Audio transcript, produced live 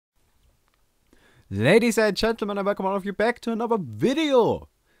Ladies and gentlemen, and welcome all of you back to another video!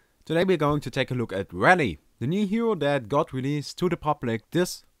 Today we're going to take a look at Rally, the new hero that got released to the public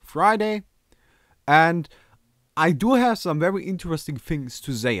this Friday. And I do have some very interesting things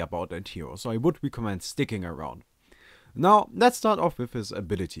to say about that hero, so I would recommend sticking around. Now, let's start off with his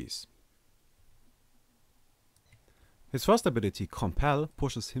abilities. His first ability, Compel,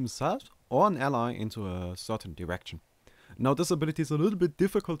 pushes himself or an ally into a certain direction. Now this ability is a little bit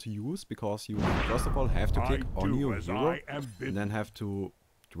difficult to use because you first of all have to click on your hero and then have to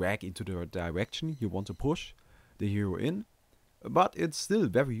drag into the direction you want to push the hero in. But it's still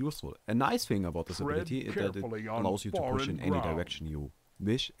very useful. A nice thing about this ability is that it allows you to push in any direction you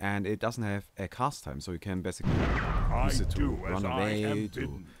wish, and it doesn't have a cast time, so you can basically use it to run away,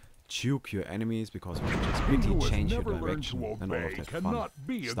 to juke your enemies, because you can just quickly change your direction and all of that fun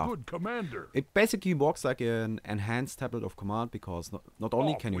stuff. It basically works like an enhanced tablet of command, because not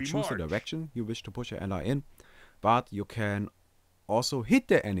only can you choose the direction you wish to push your ally in, but you can also hit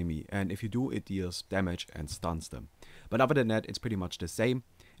the enemy, and if you do, it deals damage and stuns them. But other than that, it's pretty much the same,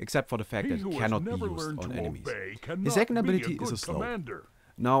 except for the fact that it cannot be used on enemies. His second ability is a slow.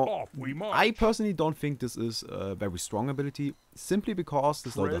 Now, I personally don't think this is a very strong ability, simply because the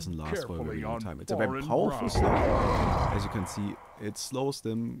slow doesn't last for a very long time. It's a very powerful slow. As you can see, it slows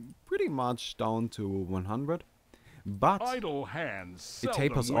them pretty much down to 100. But it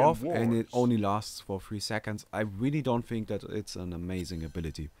tapers off and it only lasts for 3 seconds. I really don't think that it's an amazing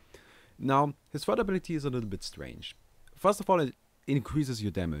ability. Now, his third ability is a little bit strange. First of all, it increases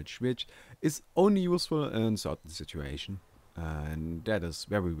your damage, which is only useful in certain situations. And that is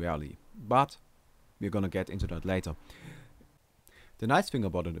very rarely, but we're gonna get into that later. The nice thing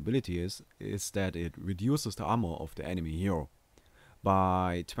about an ability is that it reduces the armor of the enemy hero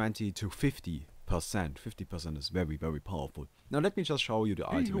by 20 to 50%. 50% is very, very powerful. Now let me just show you the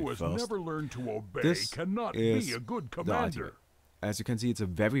ultimate first. This is the ultimate. As you can see, it's a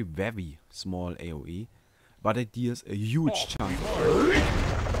very, very small AoE, but it deals a huge chunk of damage.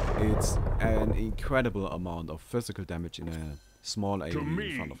 It's an incredible amount of physical damage in a small AoE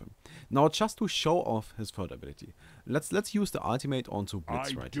in front of him. Now, just to show off his third ability, let's use the ultimate onto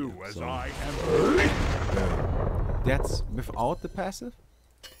Blitz right here. So, that's without the passive.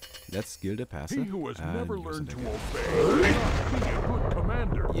 Let's skill the passive.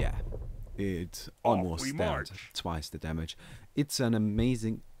 Yeah, it almost dealt twice the damage. It's an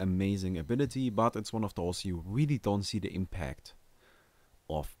amazing, amazing ability, but it's one of those you really don't see the impact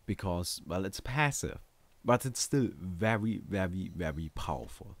of, because, well, it's passive, but it's still very, very, very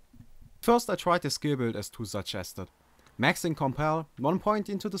powerful. First, I tried the skill build as Two suggested. Maxing Compel, 1 point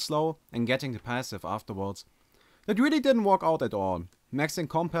into the slow, and getting the passive afterwards. That really didn't work out at all. Maxing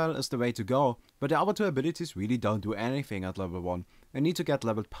Compel is the way to go, but the other two abilities really don't do anything at level 1, and need to get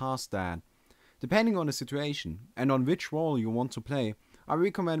leveled past that. Depending on the situation, and on which role you want to play, I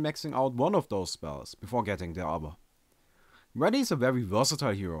recommend maxing out one of those spells before getting the other. Rally is a very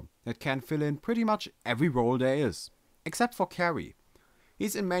versatile hero that can fill in pretty much every role there is, except for carry.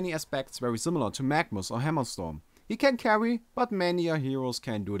 He's in many aspects very similar to Magnus or Hammerstorm. He can carry, but many heroes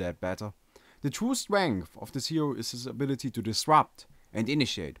can do that better. The true strength of this hero is his ability to disrupt and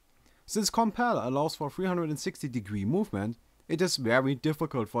initiate. Since Compel allows for 360-degree movement, it is very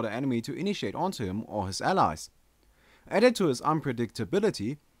difficult for the enemy to initiate onto him or his allies. Added to his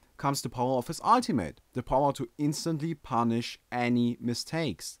unpredictability comes the power of his ultimate, the power to instantly punish any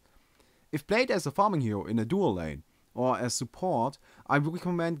mistakes. If played as a farming hero in a dual lane, or as support, I would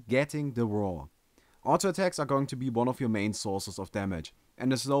recommend getting the Roar. Auto attacks are going to be one of your main sources of damage,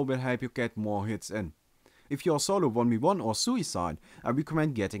 and the slow will help you get more hits in. If you are solo 1v1 or suicide, I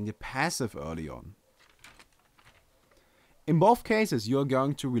recommend getting the passive early on. In both cases, you are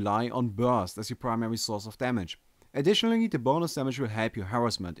going to rely on burst as your primary source of damage. Additionally, the bonus damage will help your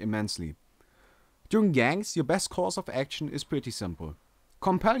harassment immensely. During ganks, your best course of action is pretty simple.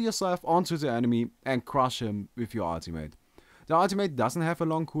 Compel yourself onto the enemy and crush him with your ultimate. The ultimate doesn't have a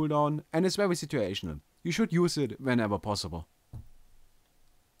long cooldown and is very situational. You should use it whenever possible.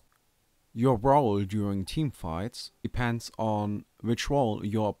 Your role during team fights depends on which role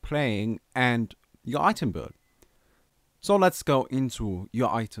you're playing and your item build. So let's go into your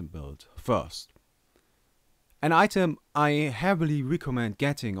item build first. An item I heavily recommend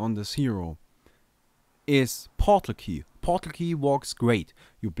getting on this hero is Portal Key. Portal Key works great.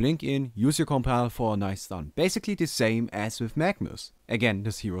 You blink in, use your Compel for a nice stun. Basically the same as with Magnus. Again,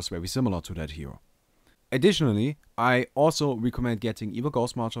 this hero is very similar to that hero. Additionally, I also recommend getting either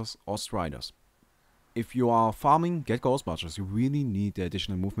Ghost Marchers or Striders. If you are farming, get Ghost Marchers. You really need the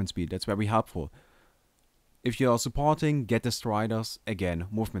additional movement speed. That's very helpful. If you are supporting, get the Striders. Again,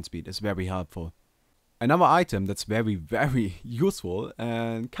 movement speed is very helpful. Another item that's very, very useful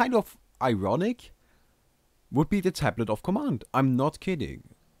and kind of ironic would be the tablet of command. I'm not kidding.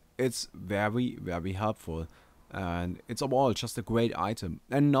 It's very, very helpful. And it's overall just a great item.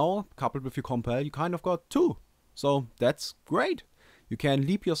 And now, coupled with your compel, you kind of got two. So that's great. You can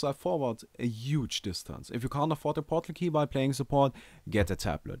leap yourself forward a huge distance. If you can't afford a portal key while playing support, get a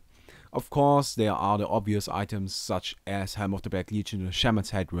tablet. Of course, there are the obvious items such as Helm of the Black Legion, the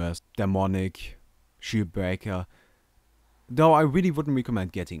Shaman's Headrest, Demonic, Shield Breaker. Though I really wouldn't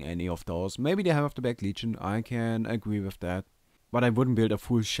recommend getting any of those. Maybe the Helm of the Black Legion, I can agree with that. But I wouldn't build a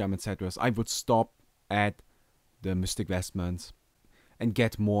full Shaman's Headrest. I would stop at the Mystic Vestments and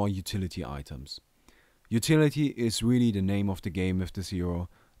get more utility items. Utility is really the name of the game with this hero,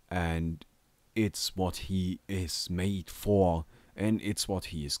 and it's what he is made for, and it's what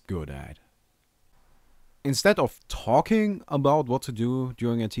he is good at. Instead of talking about what to do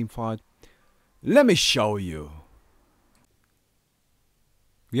during a team fight, let me show you.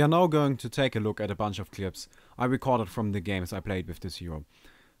 We are now going to take a look at a bunch of clips I recorded from the games I played with this hero.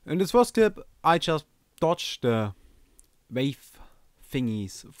 In this first clip, I just dodged the wave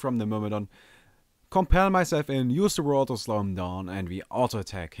thingies from the Myrmidon, compel myself in, use the roar to slow him down, and we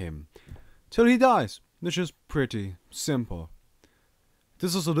auto-attack him till he dies, which is pretty simple.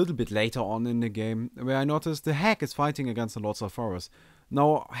 This is a little bit later on in the game, where I noticed the Hag is fighting against the Lord Sulfuras.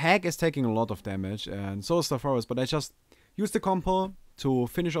 Now, Hag is taking a lot of damage, and so is Sulfuras, but I just use the compel to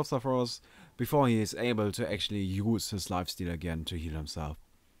finish off Sulfuras before he is able to actually use his lifesteal again to heal himself.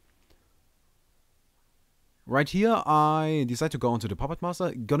 Right here, I decide to go into the Puppet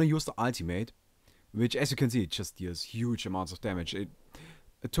Master, gonna use the ultimate, which, as you can see, it just deals huge amounts of damage. It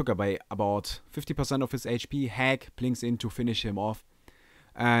took away about 50% of his HP. Hag blinks in to finish him off.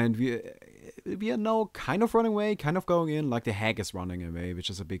 And we are now kind of running away, kind of going in, like the Hag is running away, which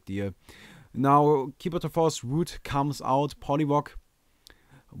is a big deal. Now, Keeper to Force Root comes out, Polywog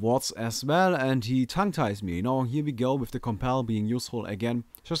wards as well, and he tongue-ties me. Now, here we go with the Compel being useful again.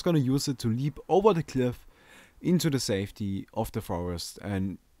 Just gonna use it to leap over the cliff into the safety of the forest,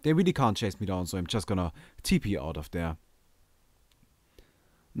 and they really can't chase me down, so I'm just gonna TP out of there.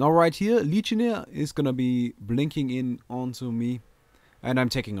 Now right here, Legionnaire is gonna be blinking in onto me, and I'm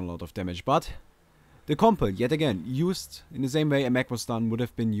taking a lot of damage, but the compel, yet again, used in the same way a Magma Stun would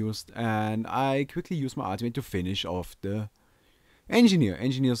have been used, and I quickly use my ultimate to finish off the Engineer.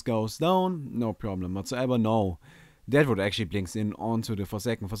 Engineers goes down, no problem whatsoever. No, that would actually blinks in onto the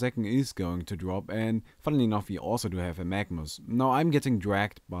Forsaken. Forsaken is going to drop, and funnily enough, we also do have a Magmus. Now I'm getting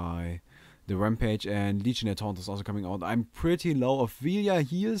dragged by the Rampage, and Legionnaire Taunt is also coming out. I'm pretty low. Ophelia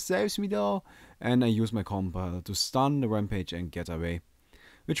here saves me though, and I use my compel to stun the Rampage and get away.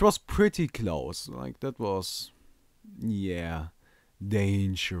 Which was pretty close. Like, that was, yeah,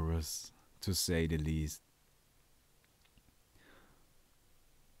 dangerous, to say the least.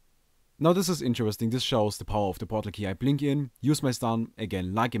 Now this is interesting, this shows the power of the portal key. I blink in, use my stun,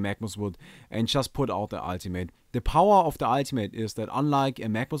 again like a Magmus would, and just put out the ultimate. The power of the ultimate is that unlike a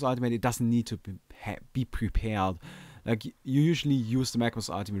Magmus ultimate, it doesn't need to be prepared. Like, you usually use the Magmus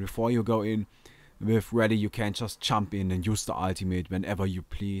ultimate before you go in. With ready, you can just jump in and use the ultimate whenever you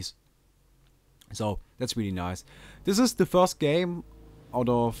please. So that's really nice. This is the first game out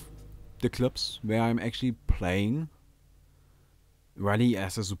of the clips where I'm actually playing Rally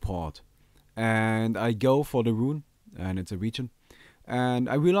as a support. And I go for the rune, and it's a region. And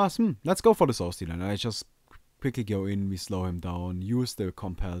I realize, let's go for the Soul Stealer. And I just quickly go in, we slow him down, use the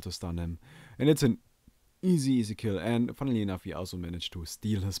compel to stun him. And it's an easy kill. And funnily enough, we also managed to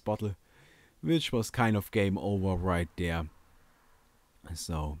steal his bottle, which was kind of game over right there.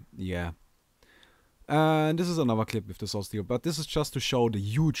 So, yeah. And this is another clip with the Soul Stealer, but this is just to show the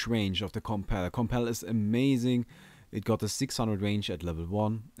huge range of the compel. Compel is amazing. It got a 600 range at level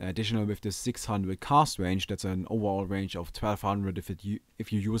 1. Additional with the 600 cast range, that's an overall range of 1200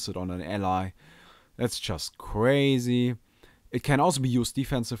 if you use it on an ally. That's just crazy. It can also be used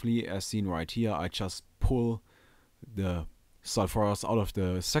defensively, as seen right here. I just pull the Sulfuras out of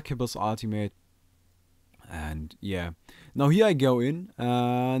the Succubus ultimate. And yeah, now here I go in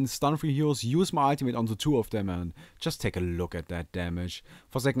and stun 3 heroes, use my ultimate onto 2 of them, and just take a look at that damage.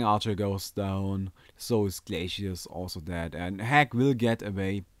 Forsaken Archer goes down, so is Glacius also dead, and Hag will get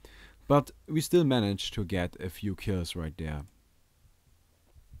away, but we still managed to get a few kills right there.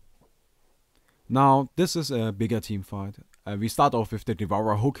 Now this is a bigger team fight. We start off with the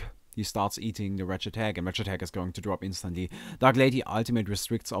Devourer Hook. He starts eating the Wretched Hag, and Wretched Hag is going to drop instantly. Dark Lady ultimate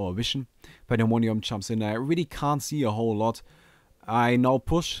restricts our vision. Pandemonium jumps in. I really can't see a whole lot. I now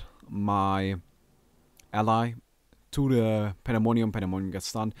push my ally to the Pandemonium. Pandemonium gets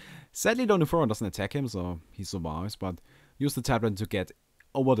stunned. Sadly, the Onifura doesn't attack him, so he survives, but use the tablet to get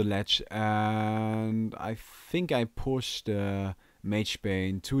over the ledge, and I think I pushed the Mage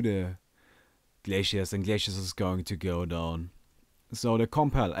Bane to the Glacius, and Glacius is going to go down. So the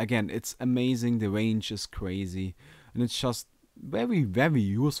Compel, again, it's amazing, the range is crazy, and it's just very, very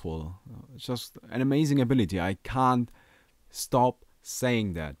useful. It's just an amazing ability. I can't stop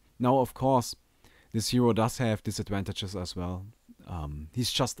saying that. Now, of course, this hero does have disadvantages as well.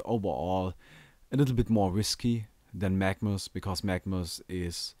 He's just overall a little bit more risky than Magmus, because Magmus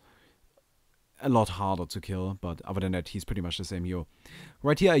is a lot harder to kill, but other than that, he's pretty much the same hero.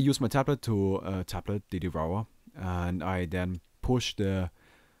 Right here, I use my tablet to tablet the Devourer, and I then push the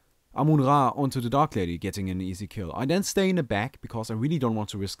Amun-Ra onto the Dark Lady, getting an easy kill. I then stay in the back, because I really don't want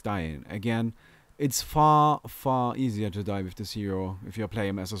to risk dying. Again, it's far, far easier to die with this hero if you play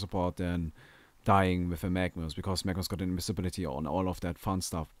him as a support than dying with a Magmus, because Magmus got invisibility on all of that fun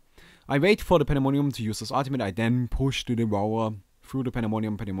stuff. I wait for the Pandemonium to use his ultimate. I then push the Devourer through the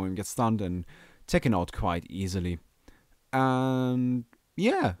Pandemonium. Pandemonium gets stunned and taken out quite easily. And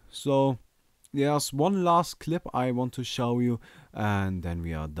yeah, so there's one last clip I want to show you, and then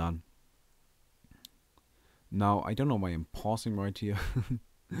we are done. Now, I don't know why I'm pausing right here.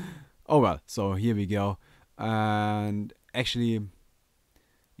 Oh well, so here we go. And actually,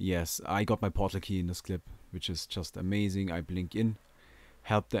 yes, I got my portal key in this clip, which is just amazing. I blink in,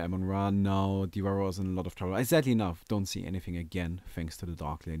 help the Amun-Ra. Now Devourer is in a lot of trouble. I sadly enough don't see anything again, thanks to the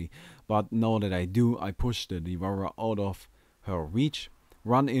Dark Lady. But now that I do, I push the Devourer out of her reach,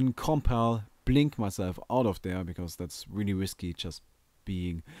 run in, compel, blink myself out of there, because that's really risky, just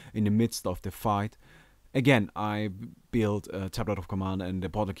being in the midst of the fight. Again, I built a tablet of command and the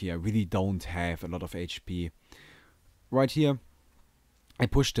portal key. I really don't have a lot of HP. Right here, I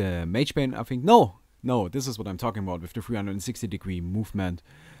push the Mage Bane. I think, no, this is what I'm talking about with the 360-degree movement.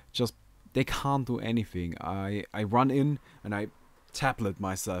 Just, they can't do anything. I run in and I tablet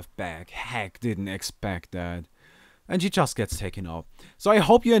myself back. Heck, didn't expect that. And she just gets taken out. So I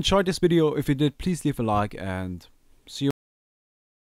hope you enjoyed this video. If you did, please leave a like, and